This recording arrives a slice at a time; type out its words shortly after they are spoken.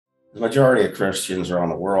The majority of Christians around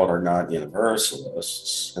the world are not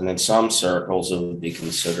universalists, and in some circles, it would be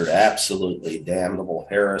considered absolutely damnable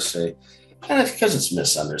heresy. And it's because it's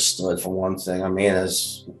misunderstood, for one thing. I mean,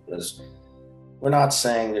 as we're not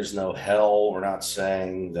saying there's no hell. We're not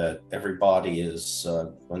saying that everybody is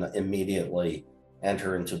going to immediately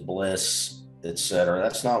enter into bliss, etc.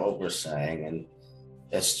 That's not what we're saying, and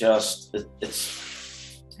it's just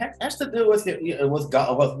it has to do with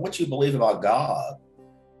God, with what you believe about God.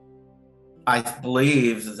 I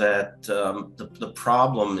believe that the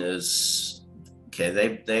problem is,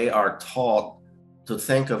 okay, they are taught to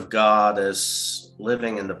think of God as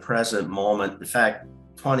living in the present moment. In fact,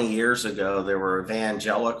 20 years ago, there were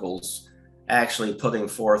evangelicals actually putting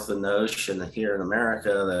forth the notion here in America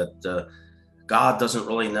that God doesn't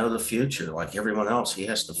really know the future like everyone else. He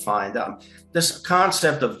has to find out. This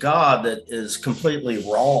concept of God that is completely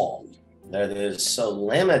wrong, that is so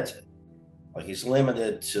limited, like he's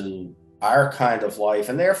limited to our kind of life,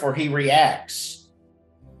 and therefore he reacts.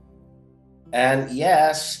 And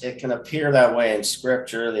yes, it can appear that way in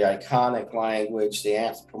scripture, the iconic language, the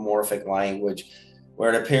anthropomorphic language,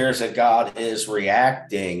 where it appears that God is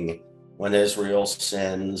reacting when Israel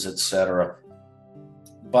sins, etc.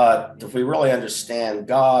 But if we really understand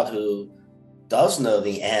God, who does know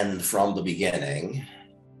the end from the beginning,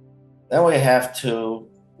 then we have to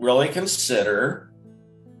really consider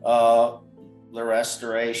the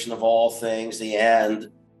restoration of all things, the end,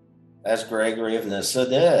 as Gregory of Nyssa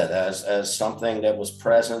did, as something that was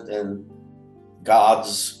present in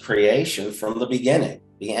God's creation from the beginning.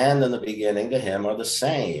 The end and the beginning to him are the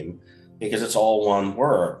same because it's all one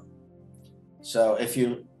word. So if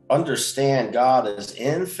you understand God as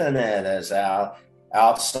infinite, as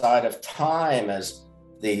outside of time, as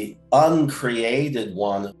the uncreated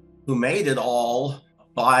one who made it all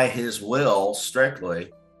by his will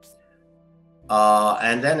strictly,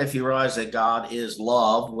 and then if you realize that God is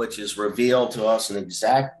love, which is revealed to us and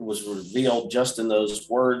was revealed just in those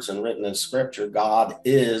words and written in scripture, God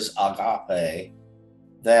is agape,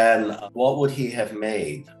 then what would he have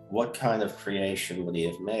made? What kind of creation would he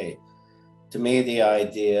have made? To me, the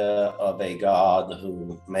idea of a God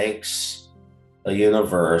who makes a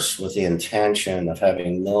universe with the intention of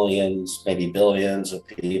having millions, maybe billions of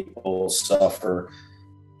people suffer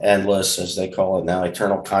endless, as they call it now,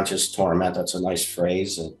 eternal conscious torment. That's a nice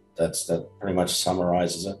phrase. That pretty much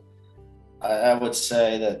summarizes it. I would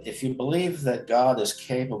say that if you believe that God is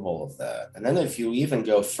capable of that, and then if you even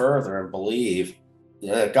go further and believe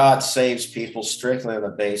that God saves people strictly on the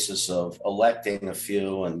basis of electing a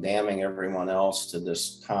few and damning everyone else to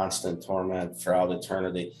this constant torment throughout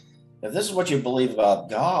eternity, if this is what you believe about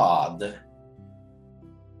God,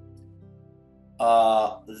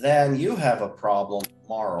 then you have a problem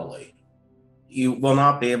morally. You will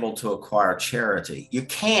not be able to acquire charity. You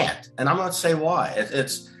can't. And I'm going to say why.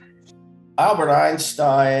 It's Albert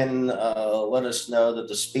Einstein let us know that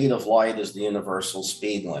the speed of light is the universal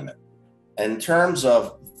speed limit. In terms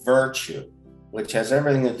of virtue, which has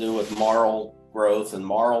everything to do with moral growth and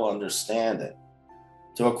moral understanding,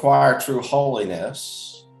 to acquire true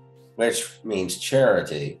holiness, which means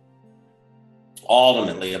charity,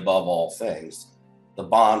 ultimately above all things, the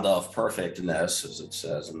bond of perfectness, as it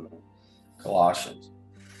says in Colossians.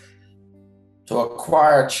 To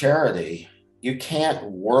acquire charity, you can't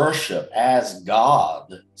worship as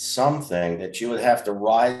God something that you would have to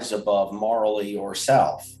rise above morally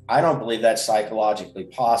yourself. I don't believe that's psychologically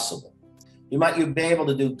possible. You'd be able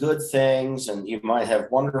to do good things, and you might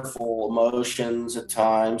have wonderful emotions at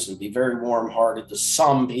times and be very warm-hearted to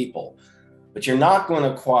some people, but you're not going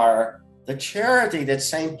to acquire the charity that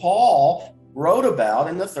St. Paul wrote about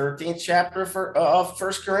in the 13th chapter of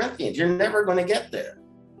 1 Corinthians. You're never going to get there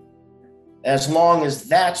as long as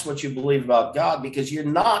that's what you believe about God, because you're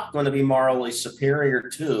not going to be morally superior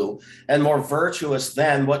to and more virtuous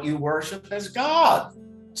than what you worship as God.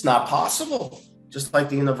 It's not possible. Just like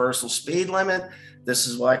the universal speed limit, this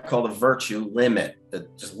is what I call the virtue limit.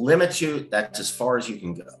 That just limits you. That's as far as you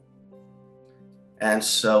can go. And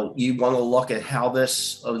so you want to look at how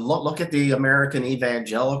this, look at the American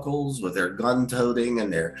evangelicals with their gun toting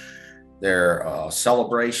and their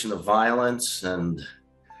celebration of violence and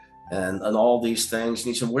all these things. And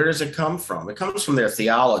you say, where does it come from? It comes from their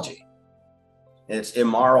theology. It's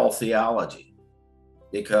immoral theology,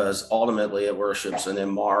 because ultimately it worships an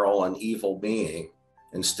immoral and evil being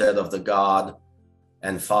instead of the God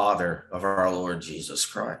and Father of our Lord Jesus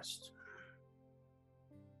Christ.